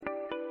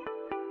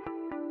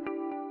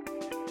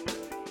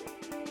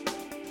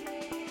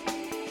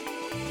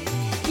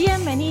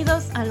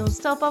Bienvenidos al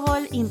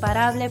Unstoppable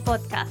Imparable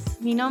Podcast.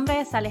 Mi nombre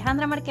es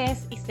Alejandra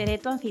Márquez y seré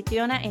tu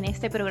anfitriona en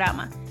este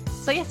programa.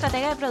 Soy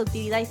estratega de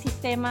productividad y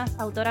sistemas,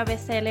 autora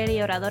bestseller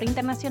y oradora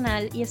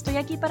internacional y estoy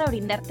aquí para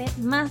brindarte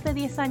más de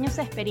 10 años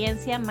de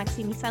experiencia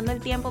maximizando el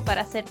tiempo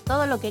para hacer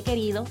todo lo que he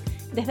querido,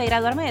 desde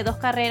graduarme de 2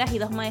 carreras y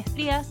 2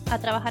 maestrías, a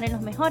trabajar en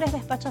los mejores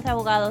despachos de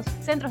abogados,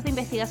 centros de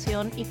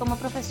investigación y como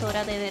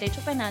profesora de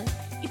Derecho Penal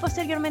y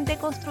posteriormente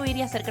construir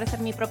y hacer crecer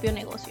mi propio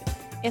negocio.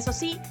 Eso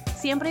sí,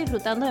 siempre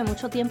disfrutando de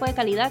mucho tiempo de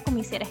calidad con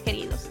mis seres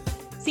queridos.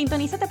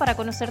 Sintonízate para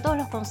conocer todos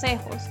los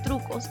consejos,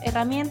 trucos,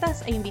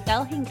 herramientas e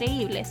invitados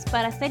increíbles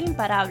para ser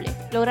imparable,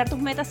 lograr tus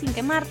metas sin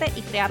quemarte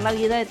y crear la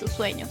vida de tus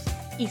sueños.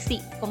 Y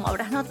sí, como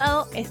habrás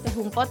notado, este es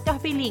un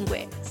podcast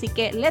bilingüe, así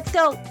que ¡let's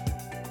go!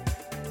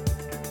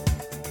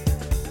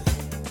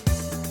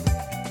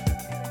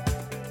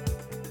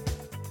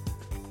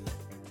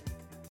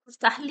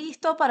 ¿Estás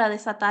listo para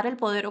desatar el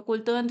poder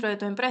oculto dentro de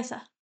tu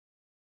empresa?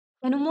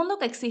 En un mundo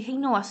que exige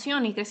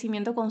innovación y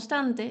crecimiento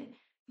constante,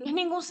 no es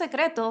ningún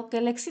secreto que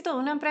el éxito de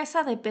una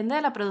empresa depende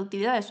de la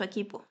productividad de su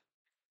equipo.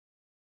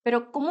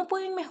 Pero ¿cómo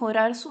pueden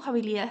mejorar sus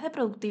habilidades de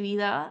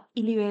productividad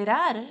y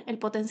liberar el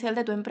potencial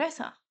de tu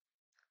empresa?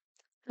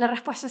 La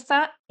respuesta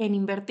está en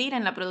invertir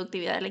en la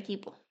productividad del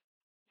equipo.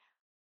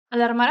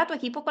 Al armar a tu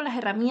equipo con las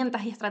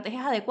herramientas y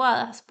estrategias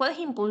adecuadas, puedes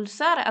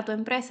impulsar a tu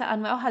empresa a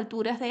nuevas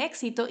alturas de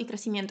éxito y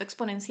crecimiento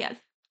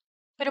exponencial.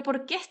 Pero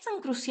 ¿por qué es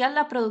tan crucial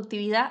la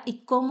productividad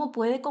y cómo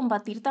puede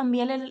combatir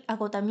también el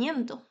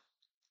agotamiento?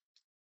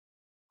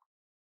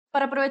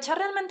 Para aprovechar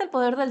realmente el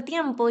poder del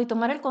tiempo y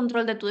tomar el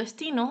control de tu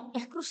destino,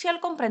 es crucial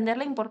comprender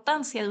la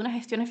importancia de una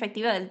gestión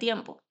efectiva del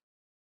tiempo.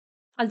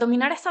 Al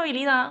dominar esta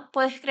habilidad,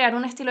 puedes crear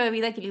un estilo de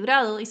vida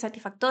equilibrado y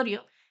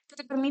satisfactorio que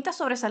te permita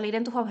sobresalir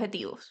en tus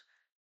objetivos.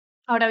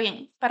 Ahora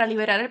bien, para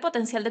liberar el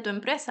potencial de tu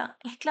empresa,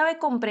 es clave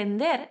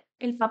comprender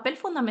el papel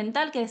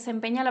fundamental que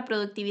desempeña la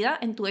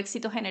productividad en tu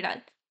éxito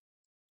general.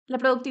 La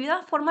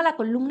productividad forma la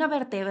columna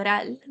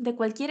vertebral de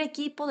cualquier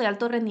equipo de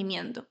alto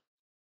rendimiento.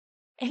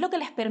 Es lo que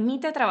les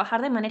permite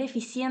trabajar de manera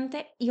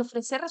eficiente y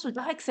ofrecer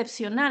resultados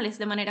excepcionales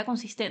de manera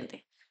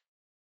consistente.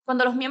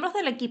 Cuando los miembros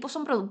del equipo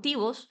son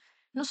productivos,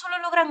 no solo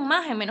logran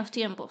más en menos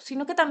tiempo,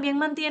 sino que también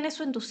mantiene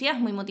su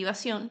entusiasmo y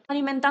motivación,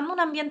 alimentando un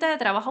ambiente de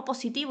trabajo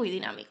positivo y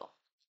dinámico.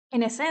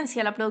 En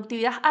esencia, la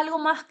productividad es algo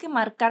más que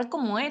marcar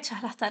como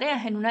hechas las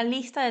tareas en una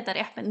lista de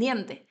tareas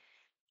pendientes.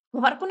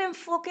 Abarca un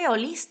enfoque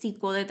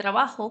holístico de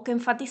trabajo que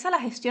enfatiza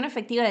la gestión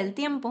efectiva del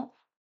tiempo,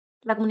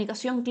 la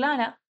comunicación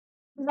clara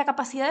y la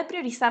capacidad de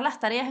priorizar las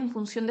tareas en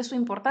función de su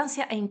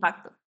importancia e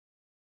impacto.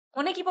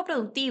 Un equipo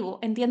productivo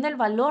entiende el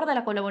valor de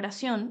la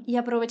colaboración y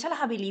aprovecha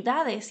las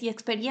habilidades y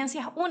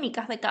experiencias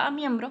únicas de cada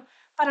miembro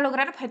para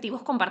lograr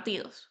objetivos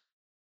compartidos.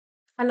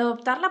 Al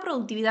adoptar la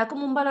productividad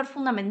como un valor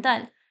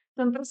fundamental,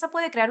 tu empresa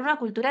puede crear una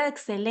cultura de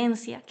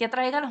excelencia que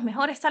atraiga los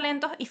mejores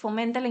talentos y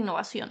fomente la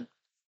innovación.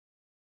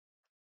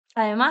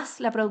 Además,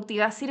 la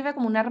productividad sirve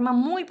como un arma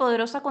muy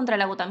poderosa contra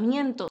el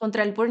agotamiento,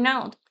 contra el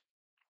burnout,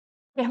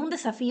 que es un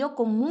desafío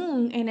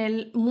común en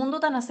el mundo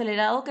tan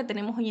acelerado que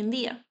tenemos hoy en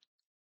día.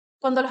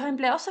 Cuando los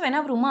empleados se ven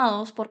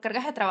abrumados por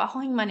cargas de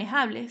trabajo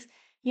inmanejables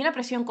y una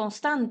presión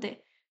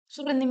constante,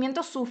 su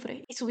rendimiento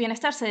sufre y su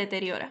bienestar se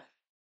deteriora.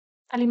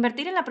 Al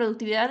invertir en la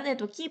productividad de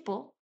tu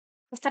equipo,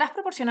 estarás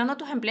proporcionando a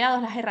tus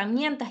empleados las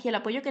herramientas y el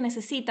apoyo que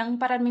necesitan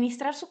para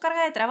administrar su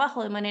carga de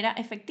trabajo de manera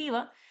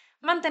efectiva,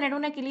 mantener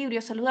un equilibrio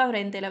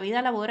saludable entre la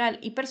vida laboral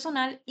y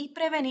personal y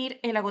prevenir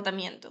el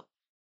agotamiento.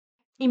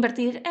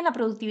 Invertir en la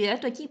productividad de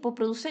tu equipo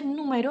produce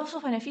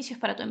numerosos beneficios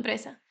para tu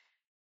empresa.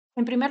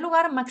 En primer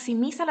lugar,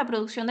 maximiza la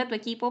producción de tu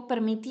equipo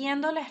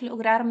permitiéndoles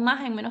lograr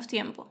más en menos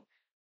tiempo.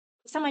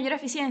 Esta mayor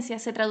eficiencia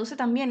se traduce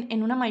también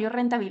en una mayor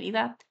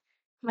rentabilidad,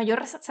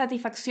 mayor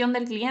satisfacción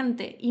del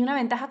cliente y una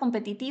ventaja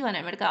competitiva en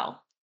el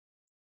mercado.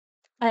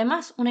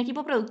 Además, un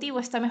equipo productivo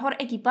está mejor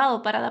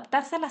equipado para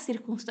adaptarse a las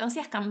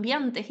circunstancias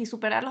cambiantes y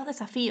superar los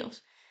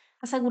desafíos,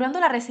 asegurando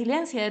la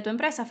resiliencia de tu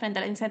empresa frente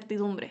a la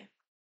incertidumbre.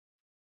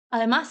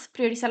 Además,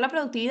 priorizar la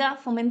productividad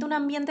fomenta un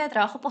ambiente de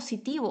trabajo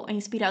positivo e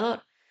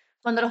inspirador.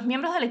 Cuando los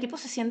miembros del equipo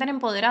se sienten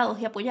empoderados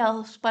y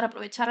apoyados para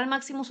aprovechar al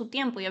máximo su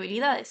tiempo y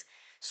habilidades,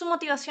 su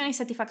motivación y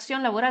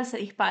satisfacción laboral se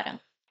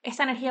disparan.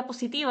 Esta energía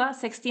positiva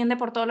se extiende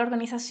por toda la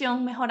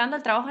organización, mejorando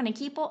el trabajo en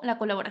equipo, la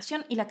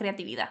colaboración y la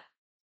creatividad.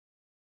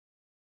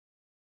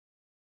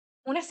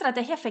 Una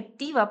estrategia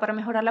efectiva para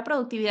mejorar la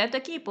productividad de tu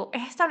equipo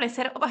es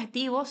establecer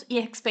objetivos y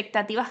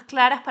expectativas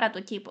claras para tu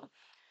equipo.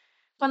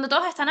 Cuando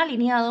todos están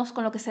alineados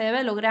con lo que se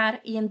debe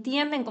lograr y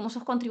entienden cómo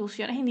sus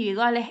contribuciones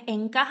individuales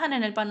encajan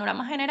en el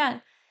panorama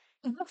general,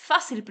 es más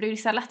fácil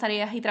priorizar las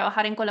tareas y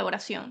trabajar en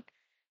colaboración.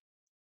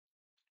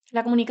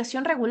 La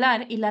comunicación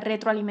regular y la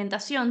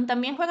retroalimentación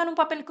también juegan un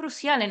papel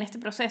crucial en este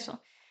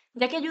proceso,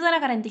 ya que ayudan a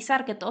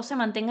garantizar que todos se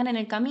mantengan en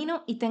el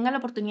camino y tengan la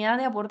oportunidad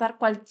de abordar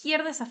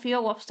cualquier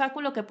desafío u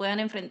obstáculo que puedan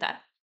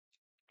enfrentar.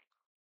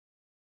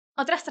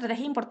 Otra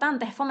estrategia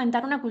importante es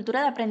fomentar una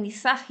cultura de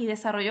aprendizaje y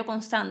desarrollo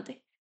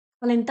constante.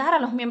 Alentar a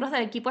los miembros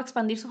del equipo a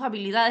expandir sus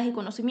habilidades y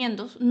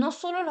conocimientos no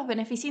solo los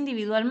beneficia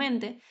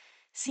individualmente,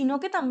 sino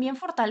que también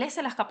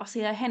fortalece las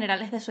capacidades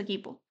generales de su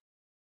equipo.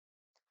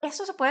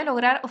 Eso se puede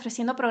lograr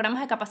ofreciendo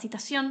programas de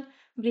capacitación,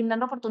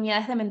 brindando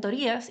oportunidades de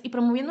mentorías y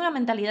promoviendo una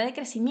mentalidad de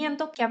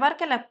crecimiento que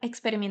abarque la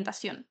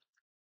experimentación.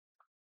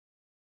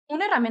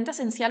 Una herramienta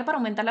esencial para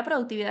aumentar la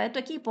productividad de tu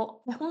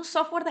equipo es un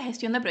software de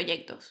gestión de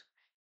proyectos.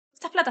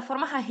 Estas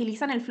plataformas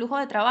agilizan el flujo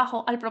de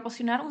trabajo al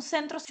proporcionar un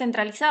centro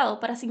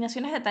centralizado para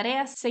asignaciones de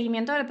tareas,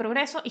 seguimiento del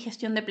progreso y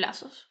gestión de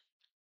plazos.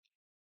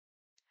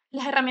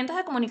 Las herramientas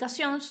de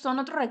comunicación son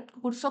otro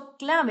recurso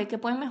clave que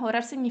pueden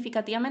mejorar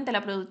significativamente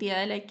la productividad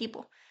del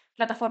equipo.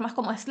 Plataformas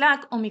como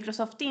Slack o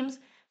Microsoft Teams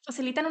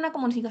facilitan una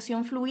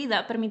comunicación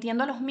fluida,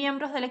 permitiendo a los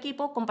miembros del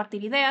equipo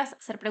compartir ideas,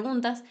 hacer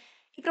preguntas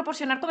y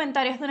proporcionar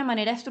comentarios de una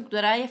manera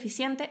estructurada y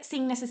eficiente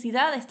sin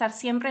necesidad de estar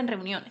siempre en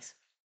reuniones.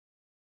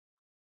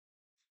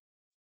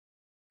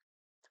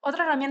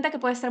 Otra herramienta que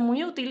puede ser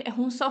muy útil es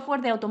un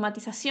software de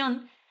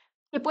automatización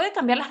que puede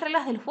cambiar las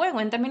reglas del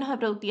juego en términos de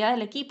productividad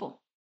del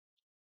equipo.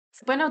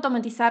 Se pueden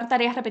automatizar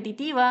tareas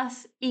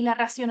repetitivas y la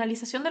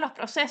racionalización de los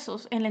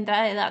procesos en la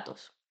entrada de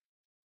datos.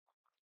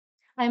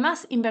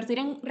 Además, invertir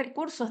en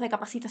recursos de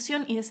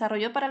capacitación y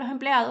desarrollo para los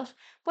empleados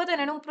puede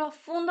tener un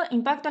profundo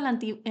impacto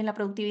en la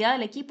productividad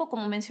del equipo,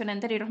 como mencioné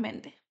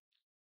anteriormente.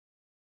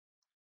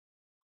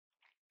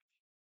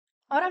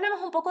 Ahora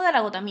hablemos un poco del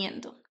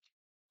agotamiento.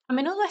 A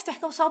menudo este es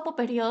causado por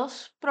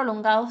periodos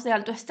prolongados de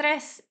alto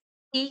estrés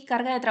y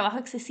carga de trabajo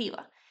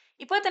excesiva,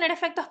 y puede tener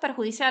efectos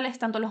perjudiciales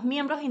tanto en los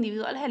miembros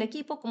individuales del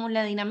equipo como en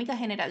la dinámica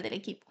general del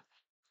equipo.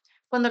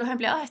 Cuando los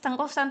empleados están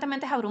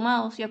constantemente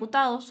abrumados y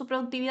agotados, su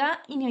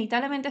productividad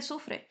inevitablemente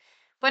sufre.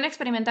 Pueden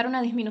experimentar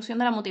una disminución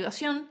de la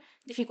motivación,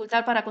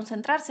 dificultad para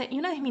concentrarse y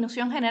una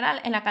disminución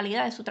general en la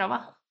calidad de su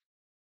trabajo.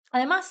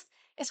 Además,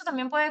 eso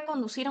también puede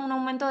conducir a un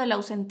aumento del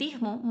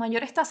ausentismo,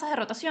 mayores tasas de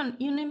rotación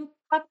y un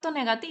impacto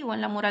negativo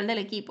en la moral del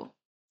equipo.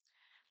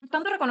 Por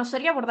tanto,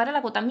 reconocer y abordar el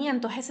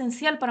agotamiento es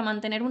esencial para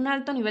mantener un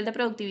alto nivel de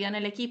productividad en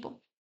el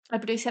equipo. Al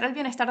priorizar el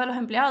bienestar de los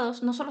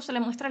empleados, no solo se le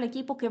muestra al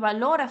equipo que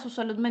valora su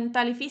salud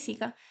mental y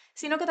física,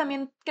 sino que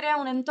también crea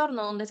un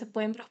entorno donde se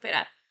pueden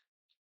prosperar.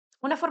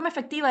 Una forma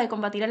efectiva de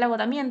combatir el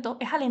agotamiento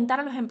es alentar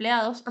a los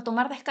empleados a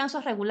tomar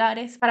descansos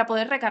regulares para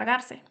poder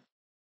recargarse.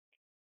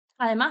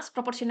 Además,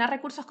 proporcionar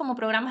recursos como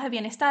programas de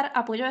bienestar,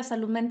 apoyo de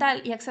salud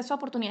mental y acceso a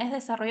oportunidades de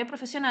desarrollo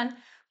profesional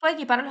puede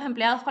equipar a los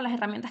empleados con las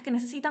herramientas que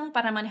necesitan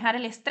para manejar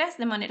el estrés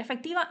de manera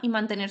efectiva y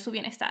mantener su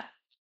bienestar.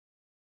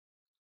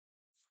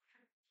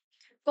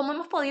 Como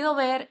hemos podido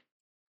ver,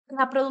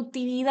 la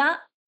productividad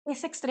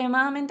es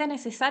extremadamente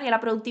necesaria, la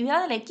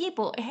productividad del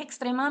equipo es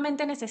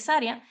extremadamente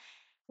necesaria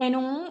en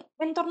un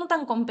entorno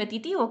tan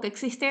competitivo que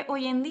existe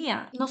hoy en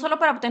día, no solo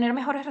para obtener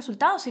mejores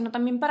resultados, sino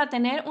también para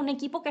tener un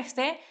equipo que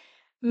esté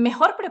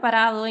mejor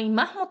preparado y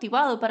más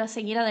motivado para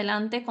seguir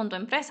adelante con tu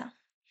empresa.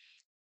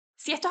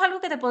 Si esto es algo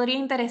que te podría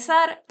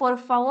interesar, por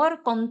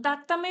favor,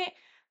 contáctame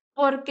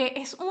porque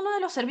es uno de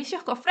los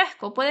servicios que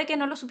ofrezco. Puede que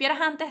no lo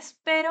supieras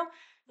antes, pero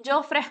yo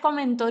ofrezco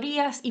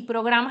mentorías y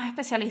programas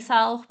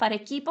especializados para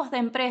equipos de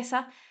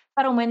empresa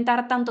para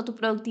aumentar tanto tu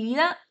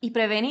productividad y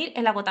prevenir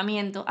el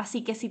agotamiento.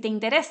 Así que si te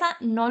interesa,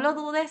 no lo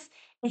dudes,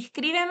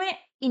 escríbeme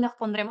y nos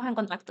pondremos en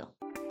contacto.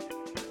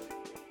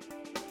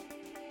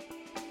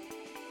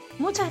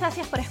 Muchas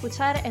gracias por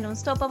escuchar el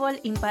Unstoppable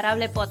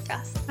Imparable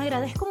Podcast.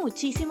 Agradezco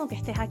muchísimo que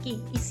estés aquí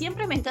y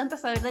siempre me encanta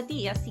saber de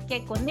ti, así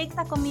que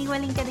conecta conmigo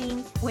en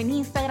LinkedIn o en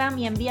Instagram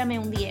y envíame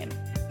un DM.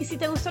 Y si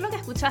te gustó lo que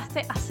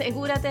escuchaste,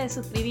 asegúrate de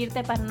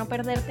suscribirte para no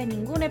perderte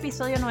ningún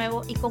episodio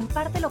nuevo y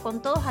compártelo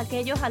con todos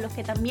aquellos a los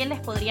que también les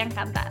podría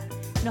encantar.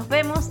 Nos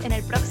vemos en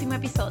el próximo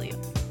episodio.